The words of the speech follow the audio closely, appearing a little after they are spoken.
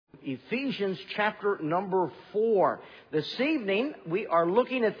Ephesians chapter number 4. This evening, we are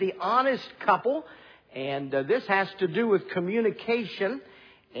looking at the honest couple, and this has to do with communication.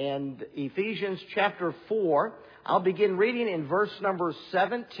 And Ephesians chapter 4, I'll begin reading in verse number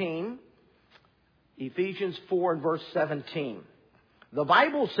 17. Ephesians 4 and verse 17. The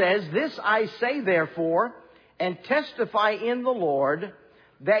Bible says, "This I say therefore, and testify in the Lord,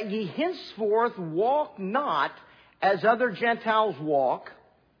 that ye henceforth walk not as other Gentiles walk,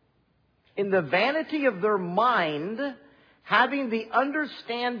 in the vanity of their mind, having the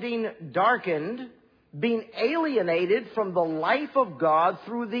understanding darkened, being alienated from the life of God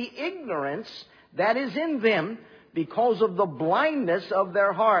through the ignorance that is in them, because of the blindness of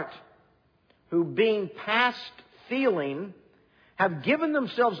their heart, who being past feeling, have given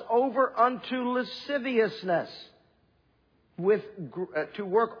themselves over unto lasciviousness, to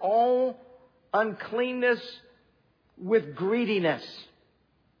work all uncleanness with greediness.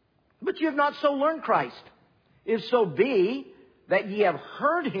 But ye have not so learned Christ, if so be that ye have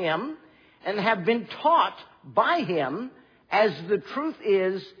heard him, and have been taught by him, as the truth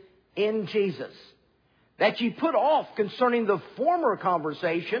is in Jesus. That ye put off concerning the former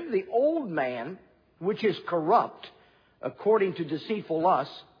conversation, the old man, which is corrupt, according to deceitful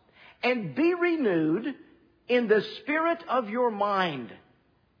lusts, and be renewed in the spirit of your mind,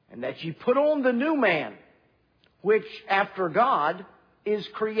 and that ye put on the new man, which after God is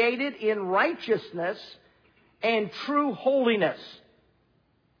created in righteousness and true holiness.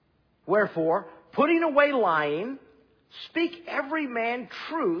 Wherefore, putting away lying, speak every man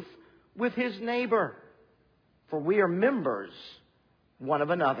truth with his neighbor, for we are members one of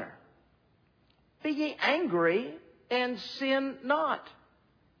another. Be ye angry, and sin not.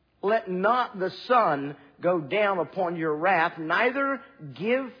 Let not the sun go down upon your wrath, neither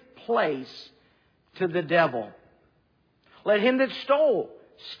give place to the devil. Let him that stole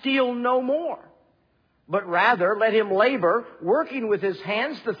steal no more, but rather let him labor, working with his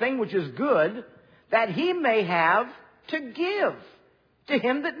hands the thing which is good, that he may have to give to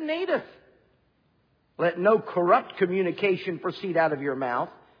him that needeth. Let no corrupt communication proceed out of your mouth,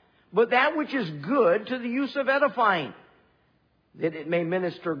 but that which is good to the use of edifying, that it may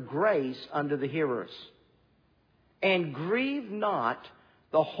minister grace unto the hearers. And grieve not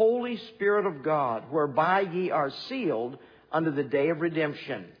the Holy Spirit of God, whereby ye are sealed unto the day of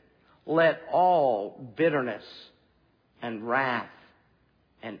redemption. Let all bitterness and wrath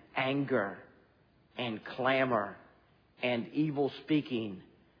and anger and clamor and evil speaking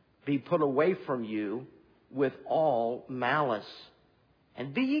be put away from you with all malice.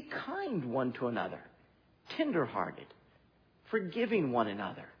 And be ye kind one to another, tender-hearted, forgiving one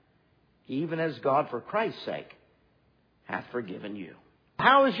another, even as God for Christ's sake hath forgiven you."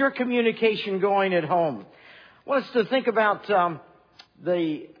 How is your communication going at home? I want us to think about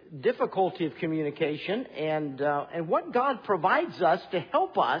the difficulty of communication and what God provides us to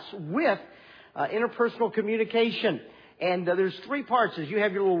help us with interpersonal communication. And there's three parts. As you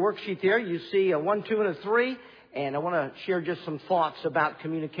have your little worksheet there, you see a 1, 2, and a 3. And I want to share just some thoughts about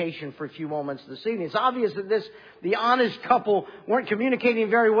communication for a few moments this evening. It's obvious that the honest couple weren't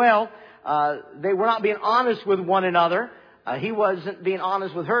communicating very well. They were not being honest with one another. He wasn't being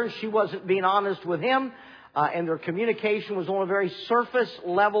honest with her. She wasn't being honest with him. And their communication was on a very surface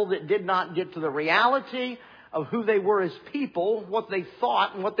level that did not get to the reality of who they were as people, what they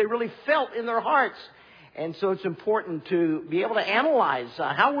thought, and what they really felt in their hearts. And so it's important to be able to analyze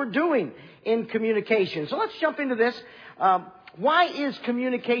how we're doing in communication. So let's jump into this. Why is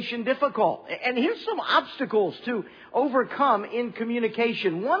communication difficult? And here's some obstacles to overcome in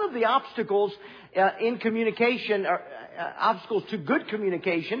communication. One of the obstacles in communication, obstacles to good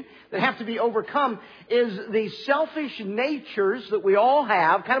communication that have to be overcome, is the selfish natures that we all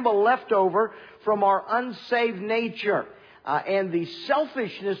have, kind of a leftover from our unsaved nature. And the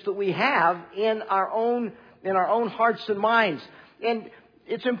selfishness that we have in our own hearts and minds. And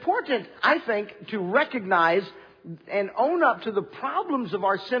it's important, I think, to recognize and own up to the problems of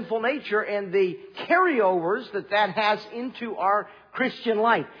our sinful nature and the carryovers that has into our Christian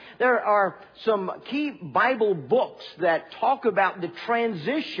life. There are some key Bible books that talk about the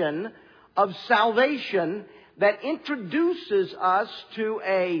transition of salvation that introduces us to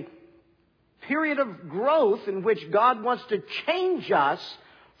a period of growth in which God wants to change us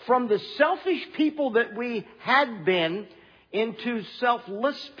from the selfish people that we had been into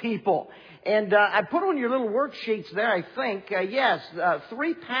selfless people. And I put on your little worksheets there, I think,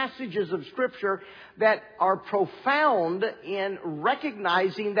 3 passages of Scripture that are profound in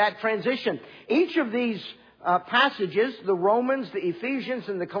recognizing that transition. Each of these passages, the Romans, the Ephesians,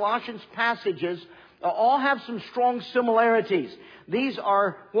 and the Colossians passages, all have some strong similarities. These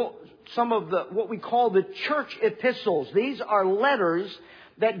are some of what we call the church epistles. These are letters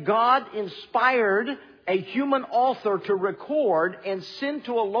that God inspired a human author to record and send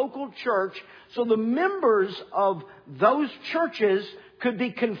to a local church so the members of those churches could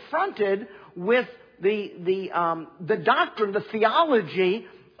be confronted with the doctrine, the theology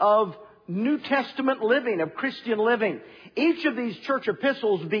of New Testament living, of Christian living. Each of these church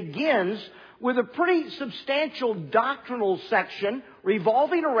epistles begins with a pretty substantial doctrinal section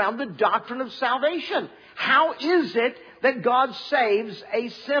revolving around the doctrine of salvation. How is it that God saves a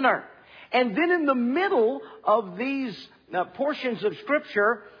sinner? And then in the middle of these portions of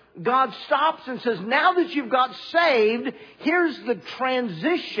Scripture, God stops and says, now that you've got saved, here's the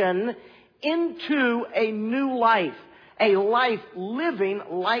transition into a new life. A life living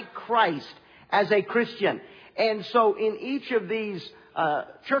like Christ as a Christian. And so in each of these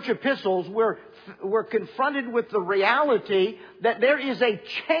church epistles, we're confronted with the reality that there is a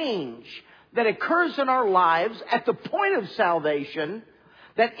change that occurs in our lives at the point of salvation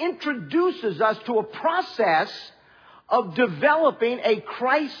that introduces us to a process of developing a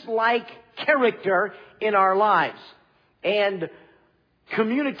Christ-like character in our lives. And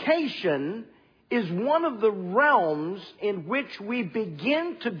communication is one of the realms in which we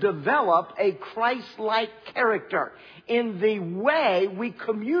begin to develop a Christ-like character in the way we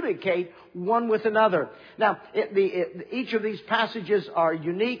communicate one with another. Now, each of these passages are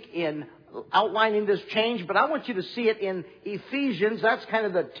unique in outlining this change, but I want you to see it in Ephesians. That's kind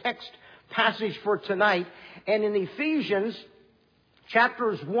of the text passage for tonight. And in Ephesians,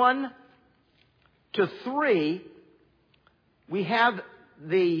 chapters 1 to 3, we have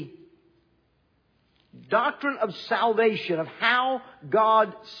the doctrine of salvation, of how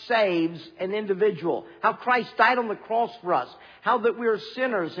God saves an individual, how Christ died on the cross for us, how that we're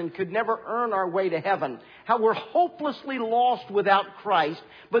sinners and could never earn our way to heaven, how we're hopelessly lost without Christ,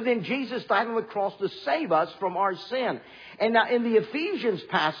 but then Jesus died on the cross to save us from our sin. And now in the Ephesians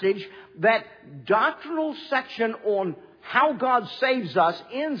passage, that doctrinal section on how God saves us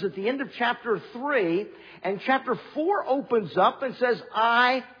ends at the end of chapter 3, and chapter 4 opens up and says,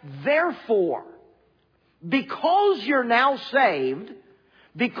 I therefore, because you're now saved,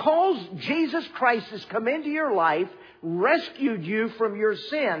 because Jesus Christ has come into your life, rescued you from your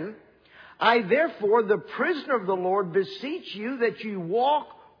sin, I therefore, the prisoner of the Lord, beseech you that you walk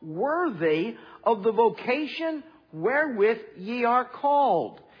worthy of the vocation wherewith ye are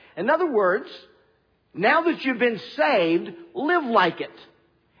called. In other words, now that you've been saved, live like it.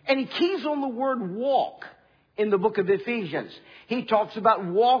 And he keys on the word walk in the book of Ephesians. He talks about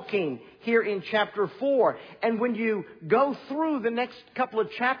walking here in chapter 4. And when you go through the next couple of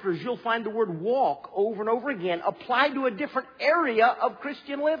chapters, you'll find the word walk over and over again applied to a different area of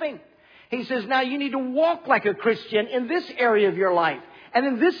Christian living. He says, now you need to walk like a Christian in this area of your life, and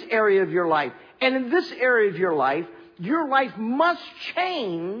in this area of your life, and in this area of your life. Your life must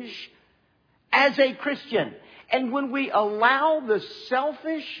change as a Christian. And when we allow the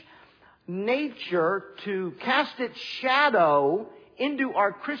selfish nature to cast its shadow into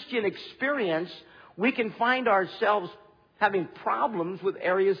our Christian experience, we can find ourselves having problems with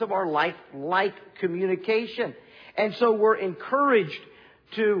areas of our life like communication. And so we're encouraged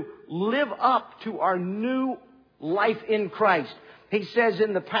to live up to our new life in Christ. He says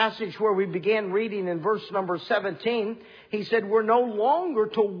in the passage where we began reading in verse number 17, he said, we're no longer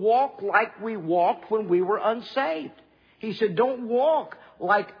to walk like we walked when we were unsaved. He said, don't walk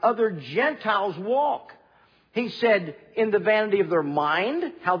like other Gentiles walk. He said, in the vanity of their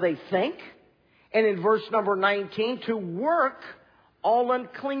mind, how they think. And in verse number 19, to work all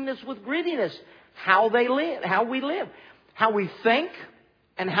uncleanness with greediness, how they live, how we live, how we think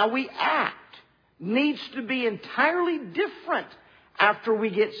and how we act needs to be entirely different after we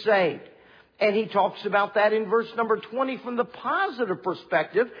get saved. And he talks about that in verse number 20 from the positive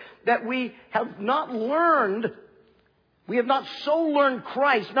perspective, that we have not so learned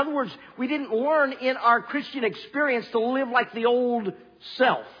Christ. In other words, we didn't learn in our Christian experience to live like the old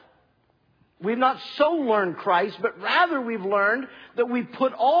self. We've not so learned Christ, but rather we've learned that we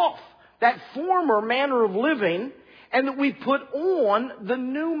put off that former manner of living and that we put on the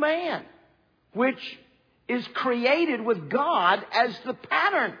new man, which is created with God as the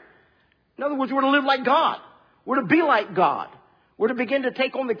pattern. In other words, we're to live like God. We're to be like God. We're to begin to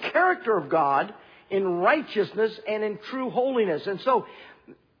take on the character of God in righteousness and in true holiness. And so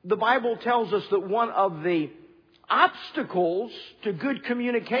the Bible tells us that one of the obstacles to good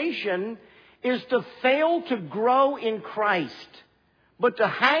communication is to fail to grow in Christ, but to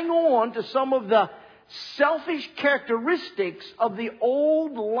hang on to some of the selfish characteristics of the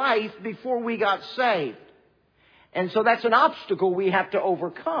old life before we got saved. And so that's an obstacle we have to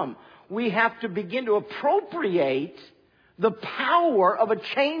overcome. We have to begin to appropriate the power of a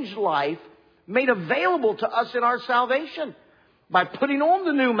changed life made available to us in our salvation by putting on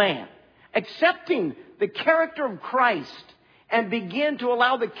the new man, accepting the character of Christ, and begin to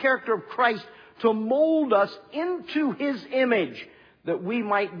allow the character of Christ to mold us into His image that we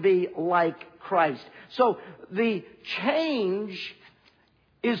might be like Christ. So the change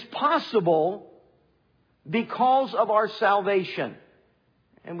is possible because of our salvation.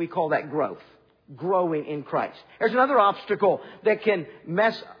 And we call that growth. Growing in Christ. There's another obstacle that can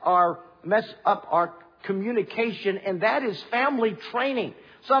mess up our communication, and that is family training.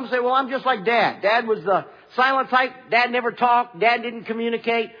 Some say, well, I'm just like Dad. Dad was the silent type. Dad never talked. Dad didn't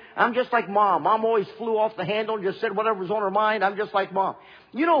communicate. I'm just like Mom. Mom always flew off the handle and just said whatever was on her mind. I'm just like Mom.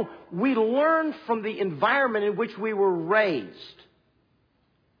 You know, we learn from the environment in which we were raised.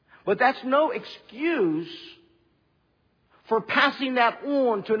 But that's no excuse for passing that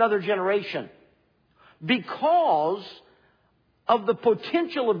on to another generation. Because of the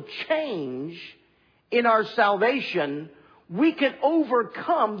potential of change in our salvation, we can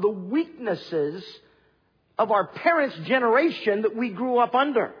overcome the weaknesses of our parents' generation that we grew up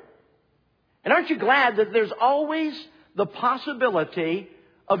under. And aren't you glad that there's always the possibility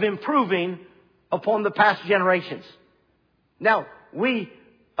of improving upon the past generations? Now, we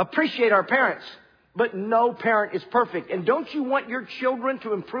appreciate our parents, but no parent is perfect. And don't you want your children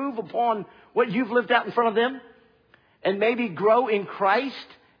to improve upon what you've lived out in front of them? And maybe grow in Christ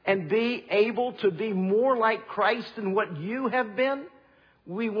and be able to be more like Christ than what you have been?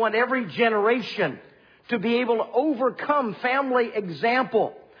 We want every generation to be able to overcome family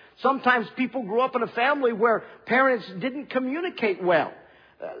example. Sometimes people grew up in a family where parents didn't communicate well.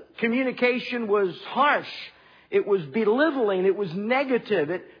 Communication was harsh. It was belittling. It was negative.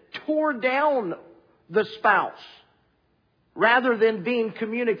 It tore down the spouse rather than being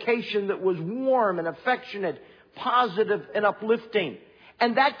communication that was warm and affectionate, positive and uplifting.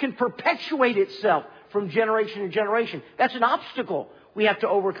 And that can perpetuate itself from generation to generation. That's an obstacle we have to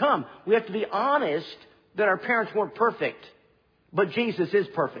overcome. We have to be honest that our parents weren't perfect, but Jesus is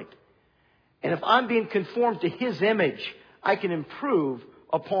perfect. And if I'm being conformed to His image, I can improve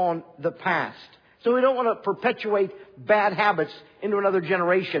upon the past. So we don't want to perpetuate bad habits into another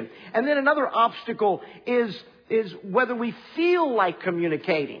generation. And then another obstacle is whether we feel like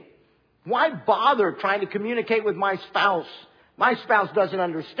communicating. Why bother trying to communicate with my spouse? My spouse doesn't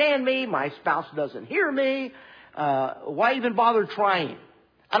understand me. My spouse doesn't hear me. Why even bother trying?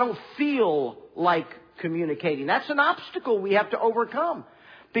 I don't feel like communicating. That's an obstacle we have to overcome.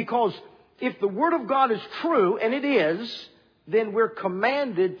 Because if the Word of God is true, and it is, then we're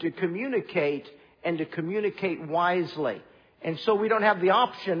commanded to communicate and to communicate wisely. And so we don't have the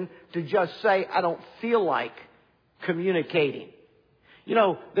option to just say, I don't feel like communicating. You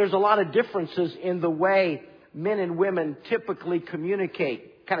know, there's a lot of differences in the way men and women typically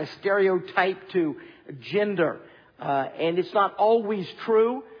communicate, kind of stereotype to gender. And it's not always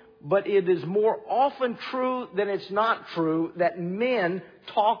true, but it is more often true than it's not true that men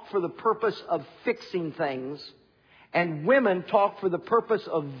talk for the purpose of fixing things and women talk for the purpose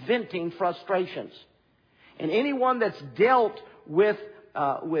of venting frustrations. And anyone that's dealt with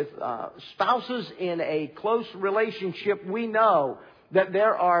spouses in a close relationship, we know that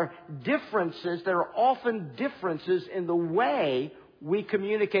there are differences, there are often differences in the way we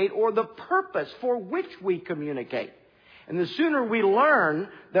communicate or the purpose for which we communicate. And the sooner we learn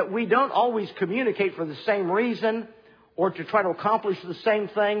that we don't always communicate for the same reason or to try to accomplish the same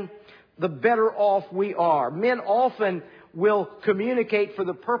thing, the better off we are. Men often will communicate for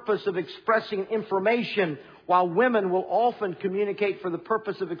the purpose of expressing information, while women will often communicate for the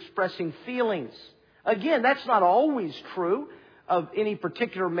purpose of expressing feelings. Again, that's not always true of any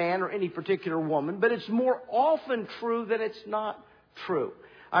particular man or any particular woman, but it's more often true than it's not true.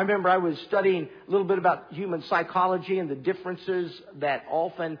 I remember I was studying a little bit about human psychology and the differences that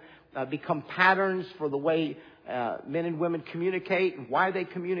often become patterns for the way men and women communicate and why they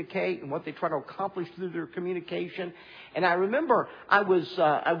communicate and what they try to accomplish through their communication. And I remember I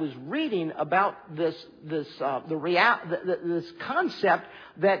was reading about this concept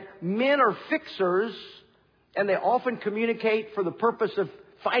that men are fixers, and they often communicate for the purpose of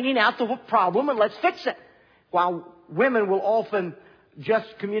finding out the problem and let's fix it, while women will often just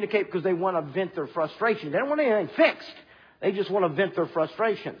communicate because they want to vent their frustration. They don't want anything fixed. They just want to vent their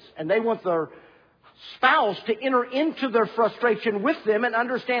frustrations. And they want their spouse to enter into their frustration with them and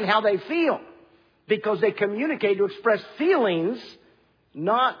understand how they feel. Because they communicate to express feelings,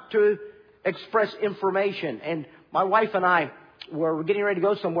 not to express information. And my wife and I were getting ready to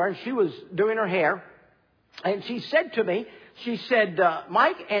go somewhere, and she was doing her hair. And she said to me, she said,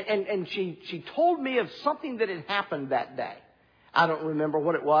 Mike, and she told me of something that had happened that day. I don't remember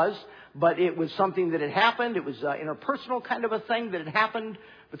what it was, but it was something that had happened. It was interpersonal kind of a thing that had happened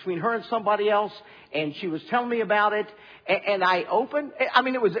between her and somebody else. And she was telling me about it. And I opened, I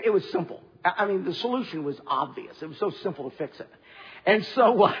mean, it was simple. I mean, the solution was obvious. It was so simple to fix it. And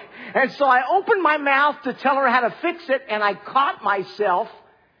so I opened my mouth to tell her how to fix it, and I caught myself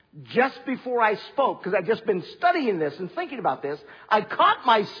just before I spoke, because I'd just been studying this and thinking about this. I caught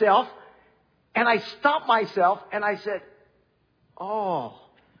myself, and I stopped myself, and I said, "Oh,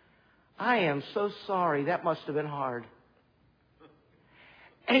 I am so sorry. That must have been hard."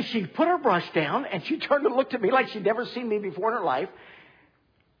 And she put her brush down, and she turned and looked at me like she'd never seen me before in her life.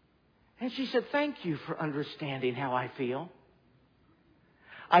 And she said, "Thank you for understanding how I feel."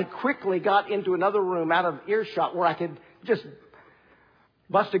 I quickly got into another room out of earshot where I could just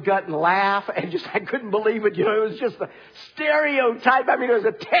bust a gut and laugh, and I couldn't believe it. You know, it was just a stereotype. I mean, it was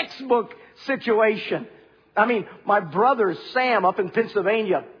a textbook situation. I mean, my brother Sam up in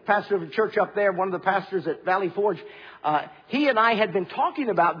Pennsylvania, pastor of a church up there, one of the pastors at Valley Forge, he and I had been talking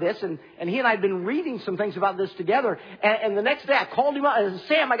about this, and he and I had been reading some things about this together. And the next day I called him up and said,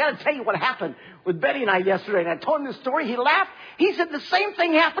 "Sam, I got to tell you what happened with Betty and I yesterday." And I told him the story. He laughed. He said, "The same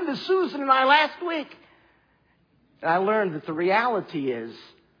thing happened to Susan and I last week." And I learned that the reality is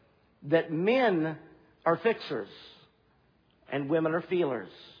that men are fixers and women are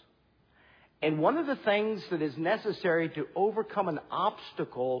feelers. And one of the things that is necessary to overcome an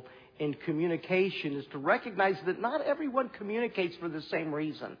obstacle in communication is to recognize that not everyone communicates for the same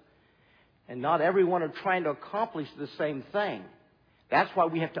reason. And not everyone are trying to accomplish the same thing. That's why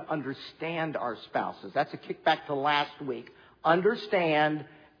we have to understand our spouses. That's a kickback to last week. Understand,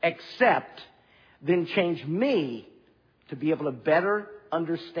 accept, then change me to be able to better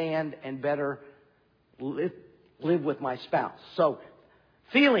understand and better live with my spouse. So,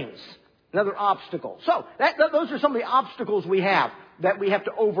 feelings. Another obstacle. So, those are some of the obstacles we have that we have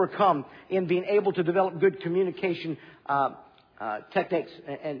to overcome in being able to develop good communication techniques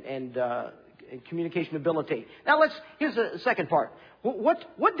and communication ability. Now, here's the second part.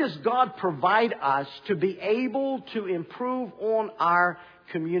 What does God provide us to be able to improve on our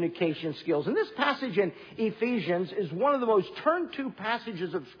communication skills? And this passage in Ephesians is one of the most turned-to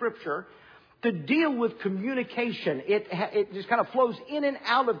passages of Scripture to deal with communication. It just kind of flows in and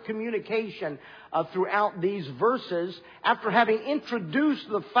out of communication throughout these verses, after having introduced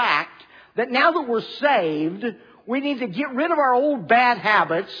the fact that now that we're saved, we need to get rid of our old bad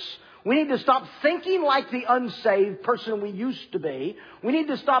habits. We need to stop thinking like the unsaved person we used to be. We need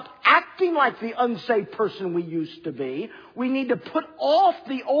to stop acting like the unsaved person we used to be. We need to put off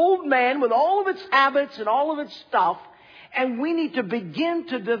the old man with all of its habits and all of its stuff. And we need to begin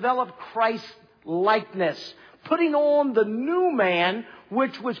to develop Christ-likeness, putting on the new man,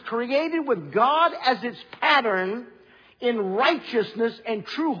 which was created with God as its pattern in righteousness and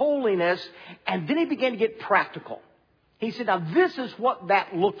true holiness. And then he began to get practical. He said, now this is what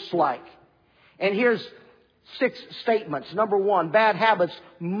that looks like. And here's 6 statements. Number 1, bad habits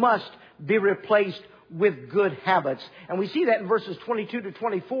must be replaced with good habits. And we see that in verses 22 to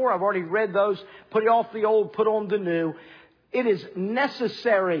 24. I've already read those. Put off the old, put on the new. It is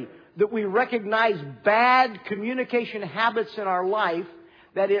necessary that we recognize bad communication habits in our life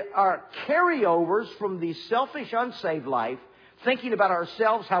that are carryovers from the selfish, unsaved life, thinking about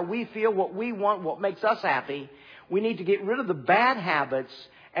ourselves, how we feel, what we want, what makes us happy. We need to get rid of the bad habits,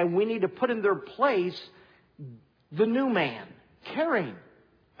 and we need to put in their place the new man, caring,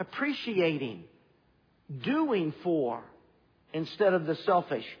 appreciating, doing for, instead of the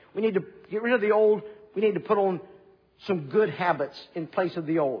selfish. We need to get rid of the old. We need to put on some good habits in place of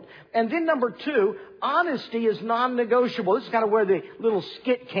the old. And then number 2, honesty is non-negotiable. This is kind of where the little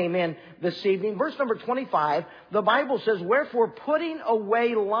skit came in this evening. Verse number 25, the Bible says, wherefore putting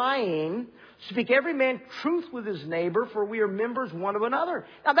away lying, speak every man truth with his neighbor, for we are members one of another.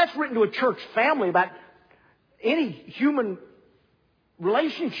 Now that's written to a church family about any human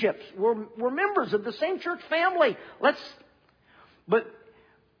relationships. We're members of the same church family. But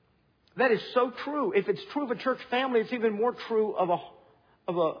that is so true. If it's true of a church family, it's even more true of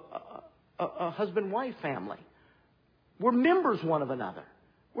a husband-wife family. We're members one of another.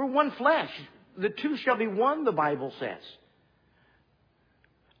 We're one flesh. The two shall be one, the Bible says.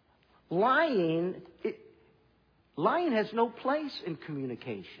 Lying has no place in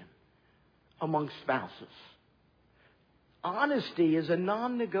communication among spouses. Honesty is a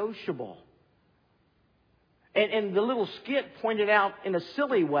non-negotiable. And the little skit pointed out in a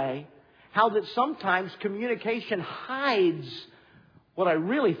silly way how that sometimes communication hides what I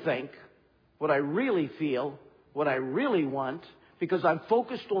really think, what I really feel, what I really want, because I'm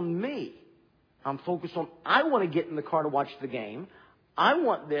focused on me. I'm focused on, I want to get in the car to watch the game. I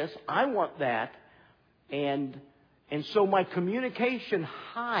want this, I want that. And so my communication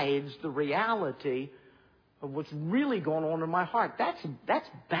hides the reality of what's really going on in my heart. That's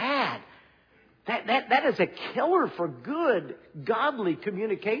bad. That is a killer for good, godly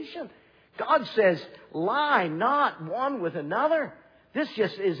communication. God says, lie not one with another. This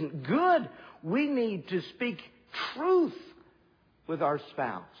just isn't good. We need to speak truth with our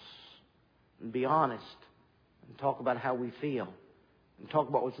spouse and be honest and talk about how we feel and talk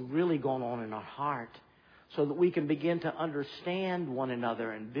about what's really going on in our heart so that we can begin to understand one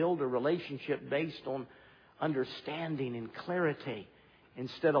another and build a relationship based on understanding and clarity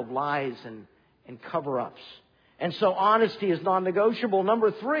instead of lies and cover-ups. And so honesty is non-negotiable.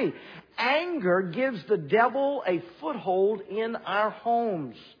 Number 3, anger gives the devil a foothold in our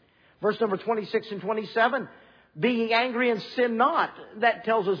homes. Verse number 26 and 27, being angry and sin not. That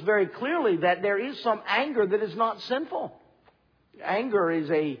tells us very clearly that there is some anger that is not sinful. Anger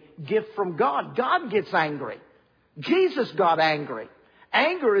is a gift from God. God gets angry. Jesus got angry.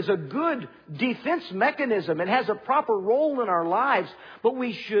 Anger is a good defense mechanism. It has a proper role in our lives, but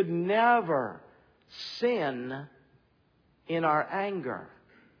we should never sin in our anger.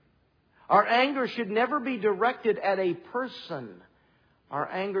 Our anger should never be directed at a person. Our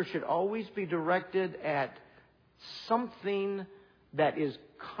anger should always be directed at something that is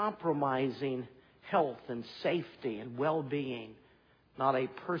compromising health and safety and well-being, not a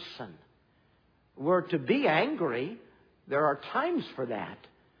person. We're to be angry. There are times for that.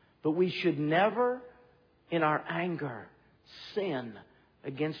 But we should never, in our anger, sin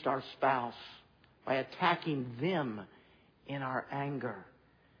against our spouse by attacking them in our anger.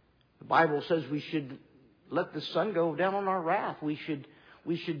 The Bible says we should let the sun go down on our wrath. We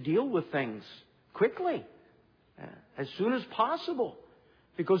should deal with things quickly, as soon as possible.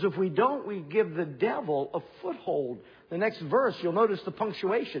 Because if we don't, we give the devil a foothold. The next verse, you'll notice the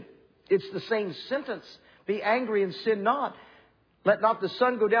punctuation. It's the same sentence. Be angry and sin not. Let not the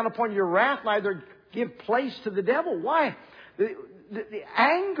sun go down upon your wrath, neither give place to the devil. Why? The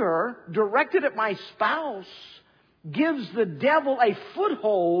anger directed at my spouse gives the devil a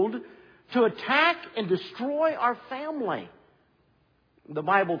foothold to attack and destroy our family. The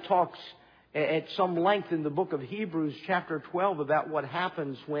Bible talks at some length in the book of Hebrews chapter 12 about what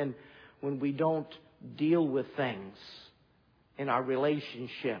happens when we don't deal with things in our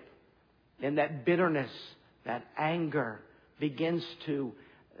relationship. And that bitterness, that anger begins to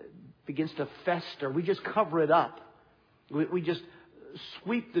fester. We just cover it up. We just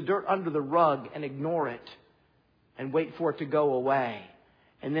sweep the dirt under the rug and ignore it and wait for it to go away.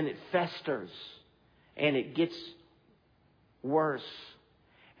 And then it festers and it gets worse.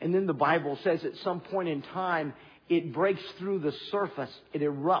 And then the Bible says at some point in time, it breaks through the surface. It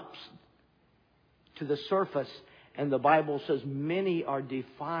erupts to the surface. And the Bible says many are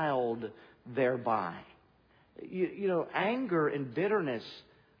defiled thereby. You know, anger and bitterness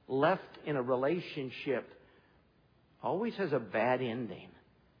left in a relationship always has a bad ending.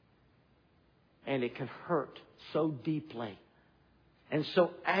 And it can hurt so deeply. And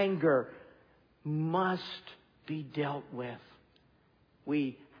so anger must be dealt with.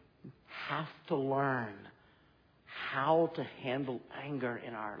 We have to learn how to handle anger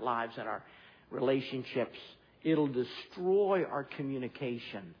in our lives and our relationships. It'll destroy our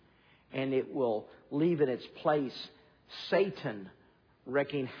communication. And it will leave in its place Satan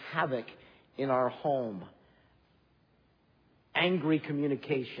wreaking havoc in our home. Angry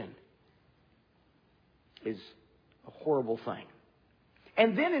communication is a horrible thing.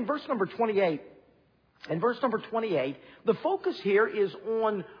 And then in verse number 28, the focus here is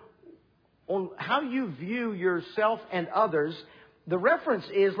on how you view yourself and others. The reference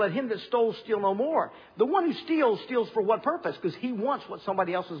is, let him that stole steal no more. The one who steals for what purpose? Because he wants what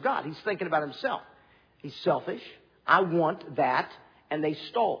somebody else has got. He's thinking about himself. He's selfish. I want that. And they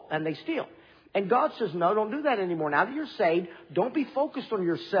steal. And God says, no, don't do that anymore. Now that you're saved, don't be focused on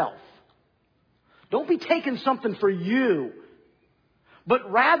yourself. Don't be taking something for you.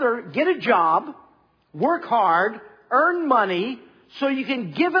 But rather, get a job, work hard, earn money, so you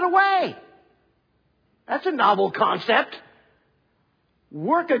can give it away. That's a novel concept.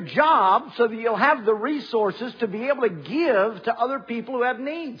 Work a job so that you'll have the resources to be able to give to other people who have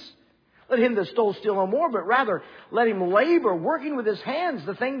needs. Let him that stole steal no more, but rather let him labor, working with his hands,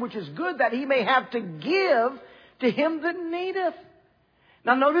 the thing which is good, that he may have to give to him that needeth.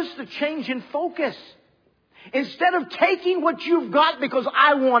 Now notice the change in focus. Instead of taking what you've got because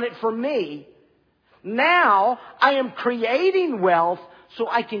I want it for me, now I am creating wealth so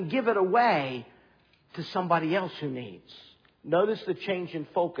I can give it away to somebody else who needs. Notice the change in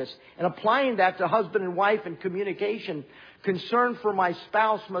focus. And applying that to husband and wife and communication, concern for my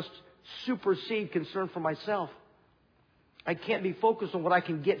spouse must supersede concern for myself. I can't be focused on what I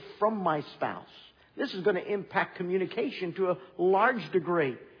can get from my spouse. This is going to impact communication to a large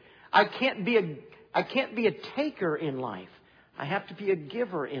degree. I can't be a taker in life. I have to be a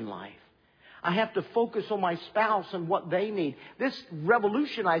giver in life. I have to focus on my spouse and what they need. This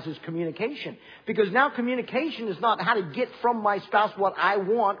revolutionizes communication, because now communication is not how to get from my spouse what I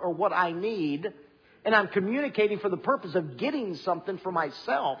want or what I need, and I'm communicating for the purpose of getting something for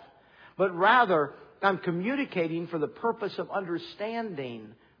myself, but rather I'm communicating for the purpose of understanding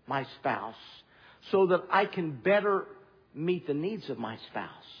my spouse so that I can better meet the needs of my spouse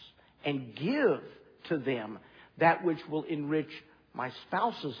and give to them that which will enrich my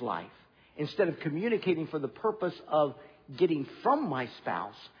spouse's life, instead of communicating for the purpose of getting from my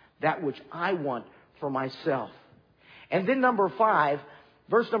spouse that which I want for myself. And then number 5,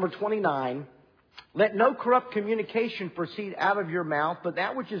 verse number 29, let no corrupt communication proceed out of your mouth, but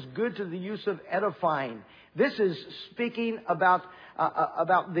that which is good to the use of edifying. This is speaking about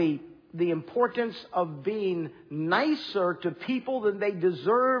the importance of being nicer to people than they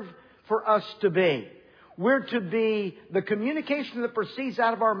deserve for us to be. We're to be, the communication that proceeds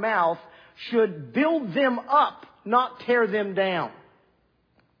out of our mouth should build them up, not tear them down.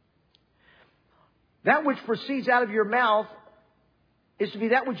 That which proceeds out of your mouth is to be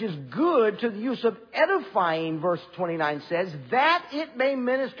that which is good to the use of edifying, verse 29 says, that it may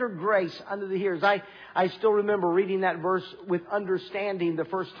minister grace unto the hearers. I still remember reading that verse with understanding the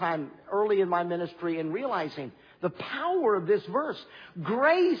first time early in my ministry and realizing the power of this verse.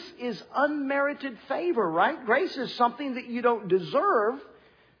 Grace is unmerited favor, right? Grace is something that you don't deserve,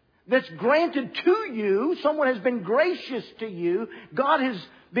 that's granted to you. Someone has been gracious to you. God has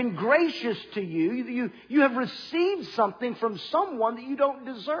been gracious to you. You have received something from someone that you don't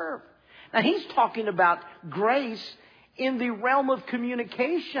deserve. Now, he's talking about grace in the realm of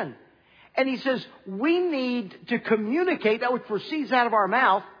communication. And he says we need to communicate that which proceeds out of our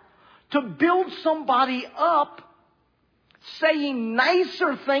mouth to build somebody up, saying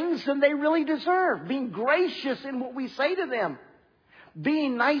nicer things than they really deserve, being gracious in what we say to them,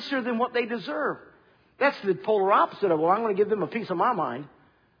 being nicer than what they deserve. That's the polar opposite of, well, I'm going to give them a piece of my mind.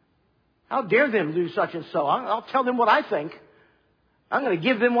 How dare them do such and so? I'll tell them what I think. I'm going to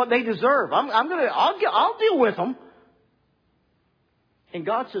give them what they deserve. I'll deal with them. And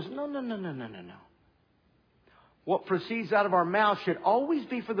God says, no. What proceeds out of our mouth should always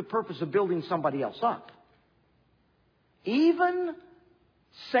be for the purpose of building somebody else up. Even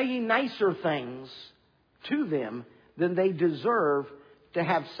saying nicer things to them than they deserve to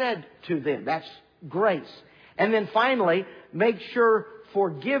have said to them. That's grace. And then finally, make sure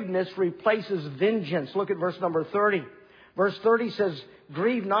forgiveness replaces vengeance. Look at verse number 30. Verse 30 says,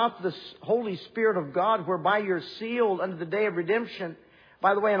 grieve not the Holy Spirit of God, whereby you're sealed unto the day of redemption.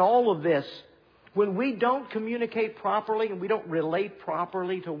 By the way, in all of this, when we don't communicate properly and we don't relate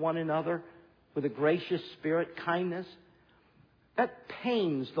properly to one another with a gracious spirit, kindness, that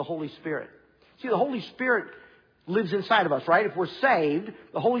pains the Holy Spirit. See, the Holy Spirit lives inside of us, right? If we're saved,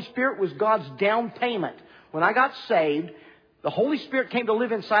 the Holy Spirit was God's down payment. When I got saved, the Holy Spirit came to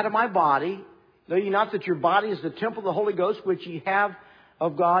live inside of my body. Know ye not that your body is the temple of the Holy Ghost, which ye have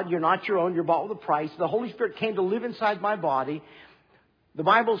of God? You're not your own. You're bought with a price. The Holy Spirit came to live inside my body. The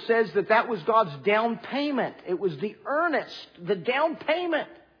Bible says that was God's down payment. It was the earnest, the down payment,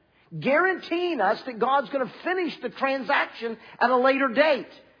 guaranteeing us that God's going to finish the transaction at a later date.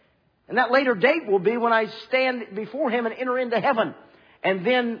 And that later date will be when I stand before Him and enter into heaven. And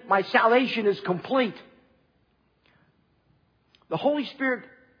then my salvation is complete. The Holy Spirit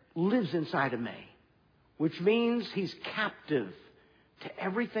lives inside of me, which means He's captive to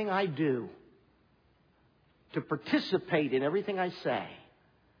everything I do, to participate in everything I say,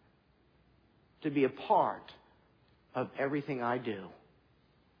 to be a part of everything I do.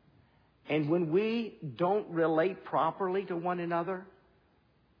 And when we don't relate properly to one another,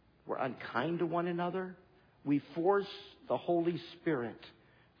 we're unkind to one another, we force the Holy Spirit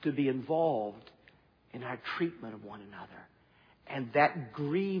to be involved in our treatment of one another. And that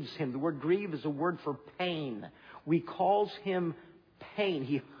grieves Him. The word grieve is a word for pain. We cause Him pain.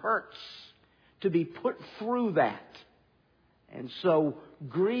 He hurts to be put through that. And so,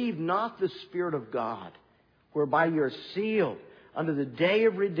 grieve not the Spirit of God, whereby you're sealed unto the day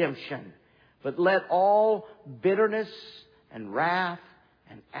of redemption. But let all bitterness and wrath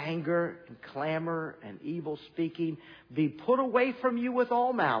and anger and clamor and evil speaking be put away from you with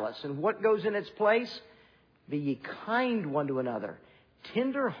all malice. And what goes in its place? Be ye kind one to another,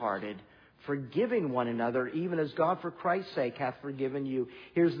 tender-hearted, forgiving one another, even as God for Christ's sake hath forgiven you.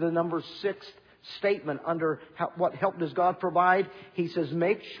 Here's the number 6 statement under what help does God provide? He says,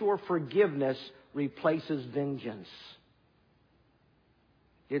 make sure forgiveness replaces vengeance.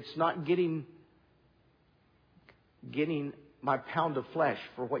 It's not getting my pound of flesh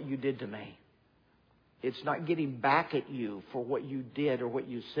for what you did to me. It's not getting back at you for what you did or what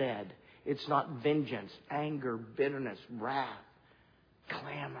you said. It's not vengeance, anger, bitterness, wrath,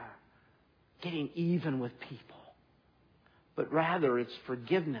 clamor, getting even with people. But rather, it's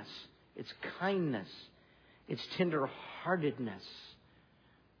forgiveness, it's kindness, it's tender-heartedness.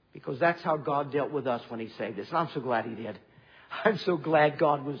 Because that's how God dealt with us when He saved us. And I'm so glad He did. I'm so glad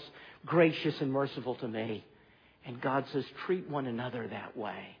God was gracious and merciful to me. And God says, treat one another that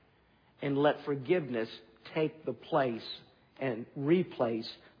way. And let forgiveness take the place and replace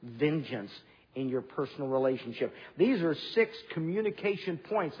vengeance in your personal relationship. These are 6 communication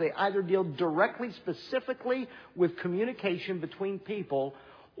points. They either deal directly, specifically with communication between people,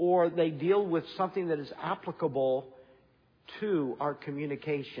 or they deal with something that is applicable to our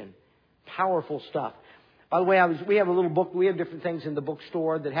communication. Powerful stuff. By the way, we have a little book. We have different things in the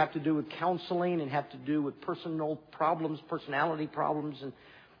bookstore that have to do with counseling and have to do with personal problems, personality problems, and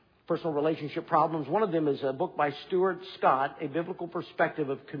personal relationship problems. One of them is a book by Stuart Scott, A Biblical Perspective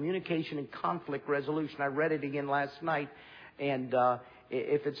of Communication and Conflict Resolution. I read it again last night. And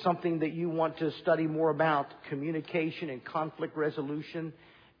if it's something that you want to study more about, communication and conflict resolution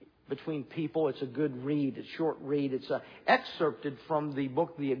between people, it's a good read. It's a short read. It's excerpted from the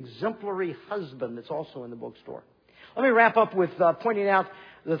book, The Exemplary Husband, that's also in the bookstore. Let me wrap up with pointing out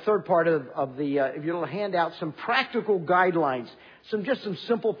the third part of your little handout, some practical guidelines. Some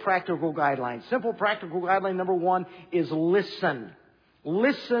simple practical guidelines. Simple practical guideline number 1 is listen.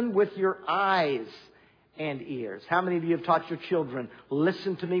 Listen with your eyes and ears. How many of you have taught your children,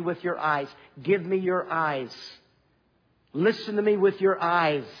 listen to me with your eyes. Give me your eyes. Listen to me with your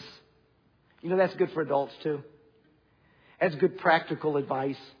eyes. You know, that's good for adults too. That's good practical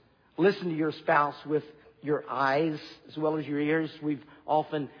advice. Listen to your spouse with your eyes as well as your ears. We've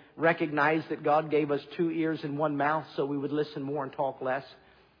often recognized that God gave us 2 ears and 1 mouth so we would listen more and talk less.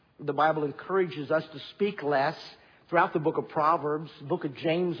 The Bible encourages us to speak less throughout the book of Proverbs, the book of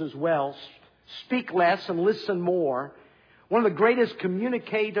James as well. Speak less and listen more. One of the greatest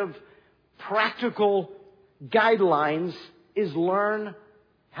communicative, practical guidelines is learn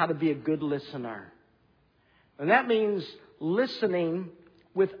how to be a good listener. And that means listening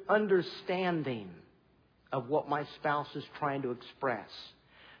with understanding of what my spouse is trying to express.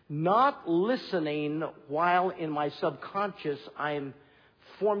 Not listening while in my subconscious I am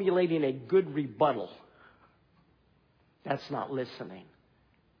formulating a good rebuttal. That's not listening.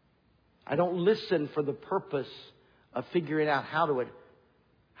 I don't listen for the purpose of figuring out how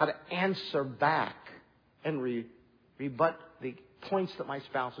to answer back and rebut the points that my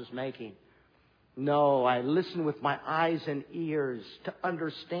spouse is making. No, I listen with my eyes and ears to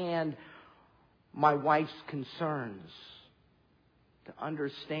understand my wife's concerns, to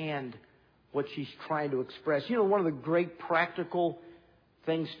understand what she's trying to express. You know, one of the great practical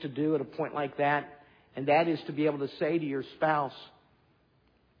things to do at a point like that, and that is to be able to say to your spouse,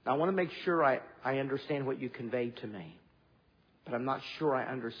 I want to make sure I understand what you conveyed to me, but I'm not sure I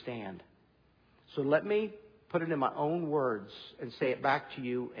understand. So let me put it in my own words and say it back to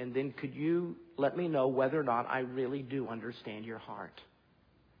you, and then could you let me know whether or not I really do understand your heart?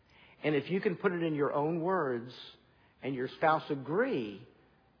 And if you can put it in your own words and your spouse agree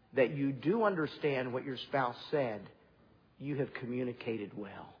that you do understand what your spouse said, you have communicated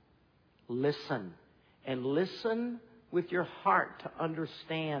well. Listen. And listen with your heart to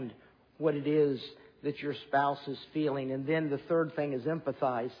understand what it is that your spouse is feeling. And then the third thing is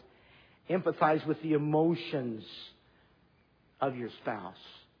empathize. Empathize with the emotions of your spouse.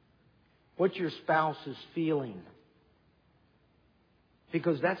 What your spouse is feeling.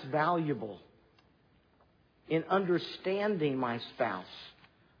 Because that's valuable in understanding my spouse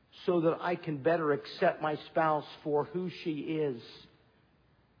so that I can better accept my spouse for who she is,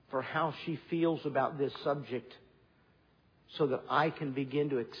 for how she feels about this subject, so that I can begin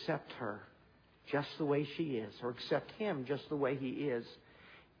to accept her just the way she is, or accept him just the way he is,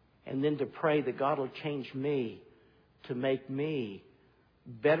 and then to pray that God will change me to make me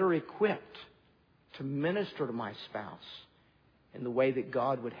better equipped to minister to my spouse in the way that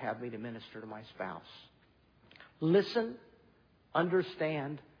God would have me to minister to my spouse. Listen,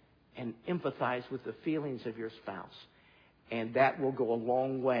 understand, and empathize with the feelings of your spouse. And that will go a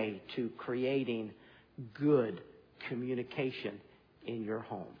long way to creating good communication in your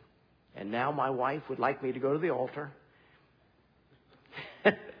home. And now my wife would like me to go to the altar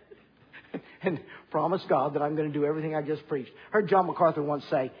and promise God that I'm going to do everything I just preached. I heard John MacArthur once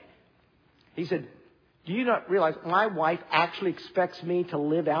say, he said, do you not realize my wife actually expects me to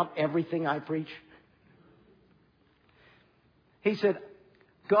live out everything I preach? He said,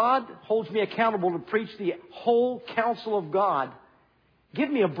 God holds me accountable to preach the whole counsel of God.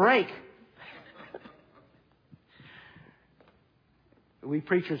 Give me a break. We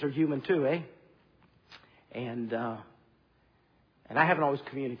preachers are human too, eh? And I haven't always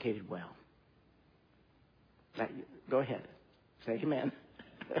communicated well. Now, go ahead. Say amen.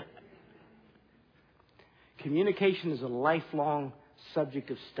 Communication is a lifelong subject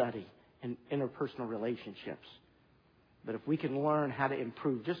of study in interpersonal relationships. But if we can learn how to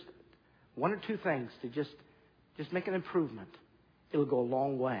improve just one or two things to just make an improvement, it'll go a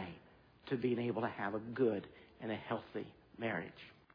long way to being able to have a good and a healthy marriage.